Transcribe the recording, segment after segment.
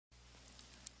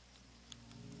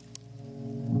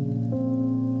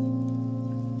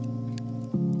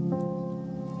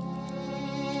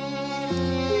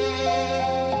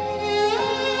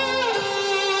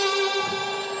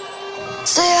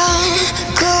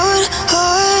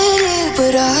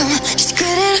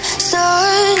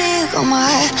Got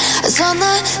my eyes on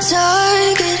the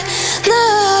target. No,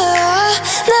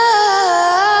 no.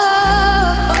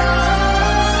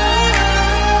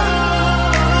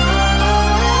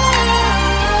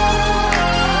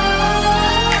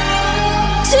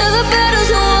 Till the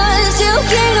battle's won, till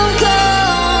kingdom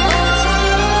come.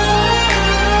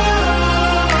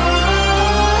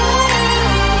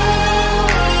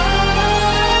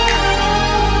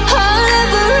 I'll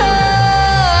never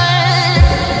run.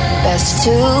 Best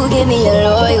to give me your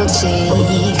loyalty,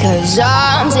 'cause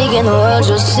I'm taking the world,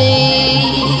 you'll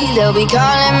see. They'll be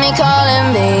calling me, calling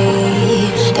me.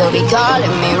 They'll be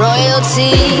calling me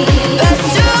royalty. Best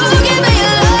to give me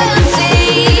your loyalty,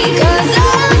 'cause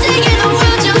I'm taking the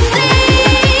world, you'll see.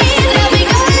 They'll be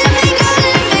calling me,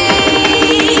 calling me.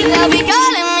 They'll be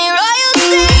calling me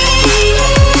royalty.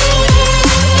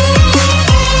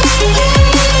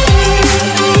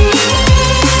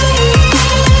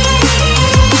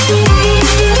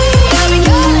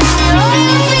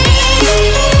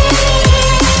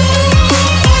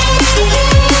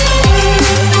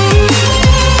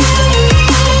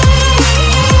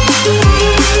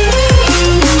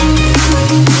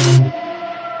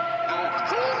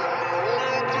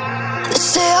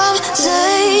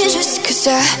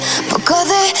 I broke all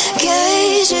the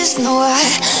cages, no, I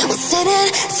won't sit and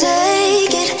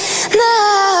take it. No,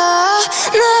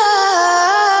 no.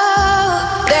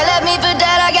 They left me for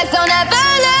dead, I guess I'll never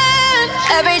learn.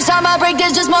 Every time I break,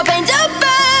 there's just more pain to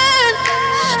burn.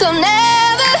 They'll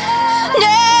never,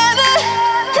 never,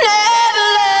 never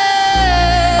learn.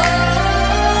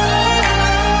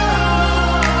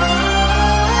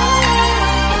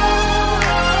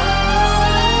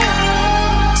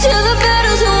 Till the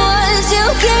battle's won,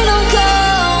 till kingdom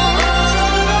come.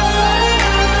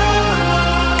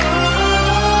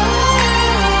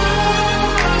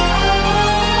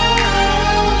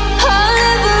 I'll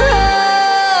never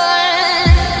run.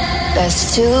 Best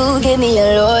to give me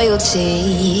your loyalty,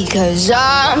 'cause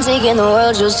I'm taking the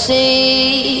world, you'll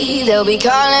see. They'll be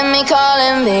calling me,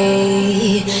 calling me.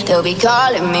 They'll be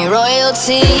calling me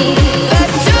royalty.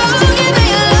 Best to give me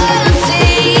your loyalty,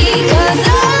 'cause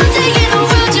I'm taking the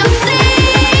world, you'll see.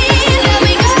 They'll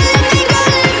be calling me,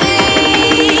 calling me.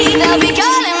 They'll be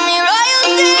calling me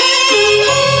royalty.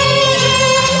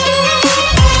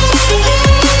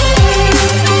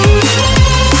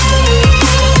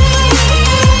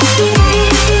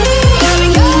 They'll be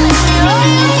calling me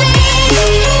royalty.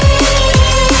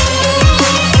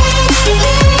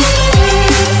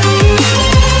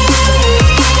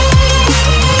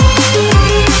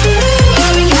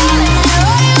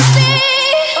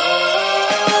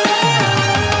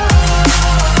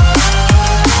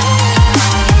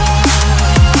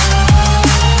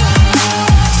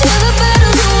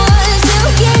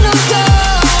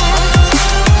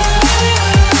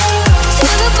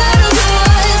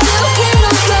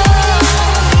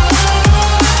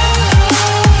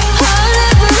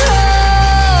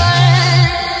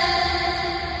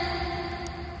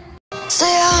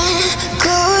 Say I'm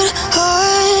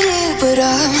good-hearted, but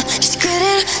I'm just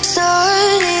getting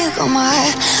started. Got my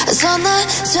eyes on the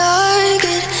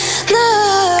target. No,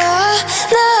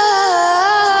 no.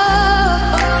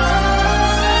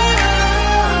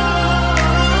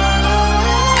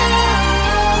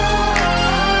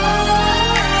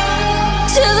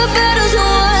 Till the battle's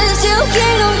won, till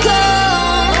kingdom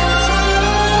come.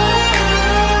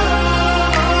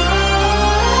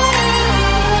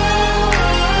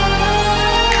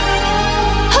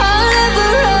 I'll never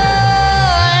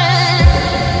run.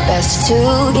 Best to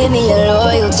give me your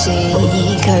loyalty,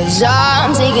 'cause I'm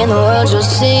taking the world, you'll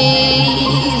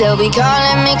see. They'll be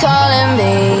calling me, calling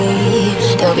me.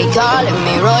 They'll be calling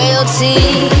me royalty.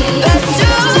 Best to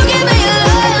give me your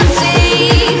loyalty,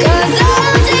 'cause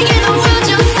I'm taking the world,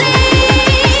 you'll see.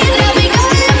 They'll be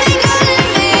calling me, calling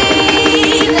me.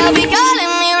 They'll be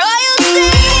calling me royalty.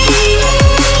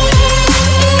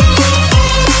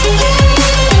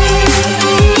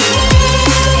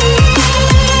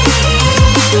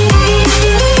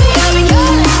 They'll be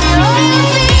calling me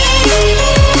royalty.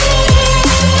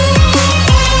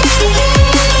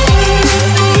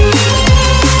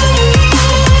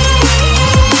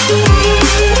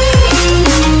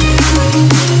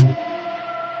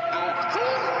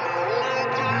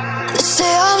 They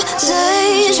say I'm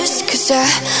dangerous, 'cause I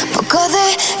broke all the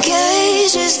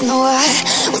cages, no, I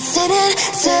won't sit and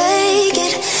take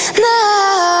it. No,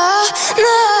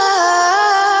 no.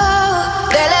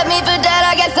 They left me for dead,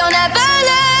 I guess I'll never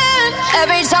learn.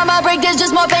 Every time I break, there's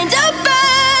just more pain to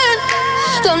burn.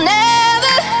 They'll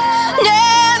never,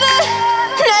 never,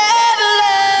 never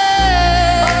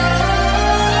learn.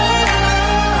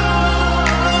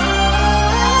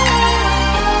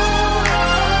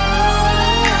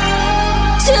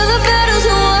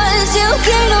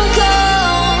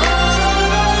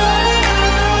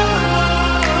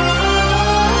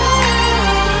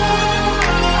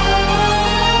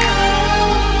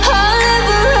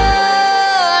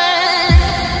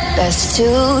 Best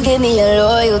to give me your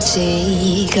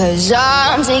loyalty, 'cause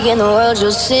I'm taking the world,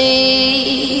 you'll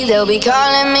see. They'll be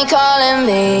calling me, calling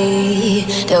me.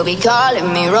 They'll be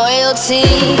calling me royalty.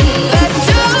 Best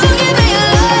to give me your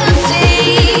loyalty,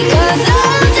 'cause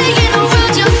I'm taking the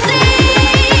world, you'll see.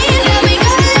 They'll be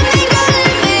calling me,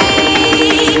 calling me.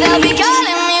 They'll be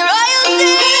calling me royalty.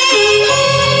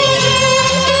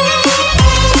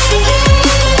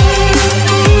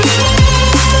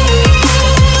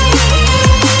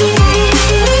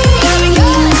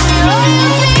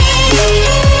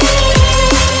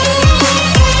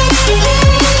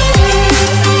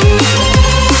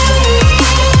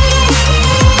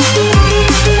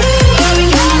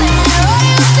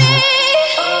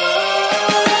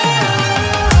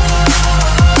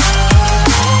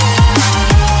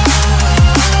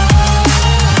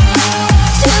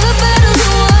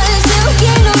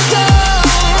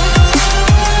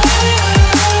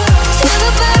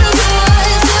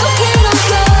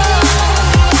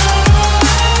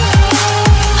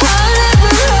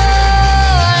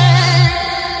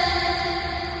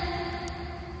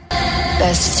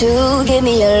 Best to give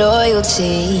me your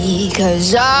loyalty,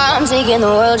 'cause I'm taking the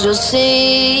world, you'll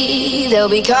see. They'll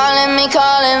be calling me,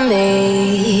 calling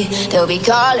me. They'll be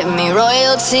calling me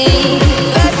royalty.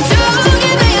 Best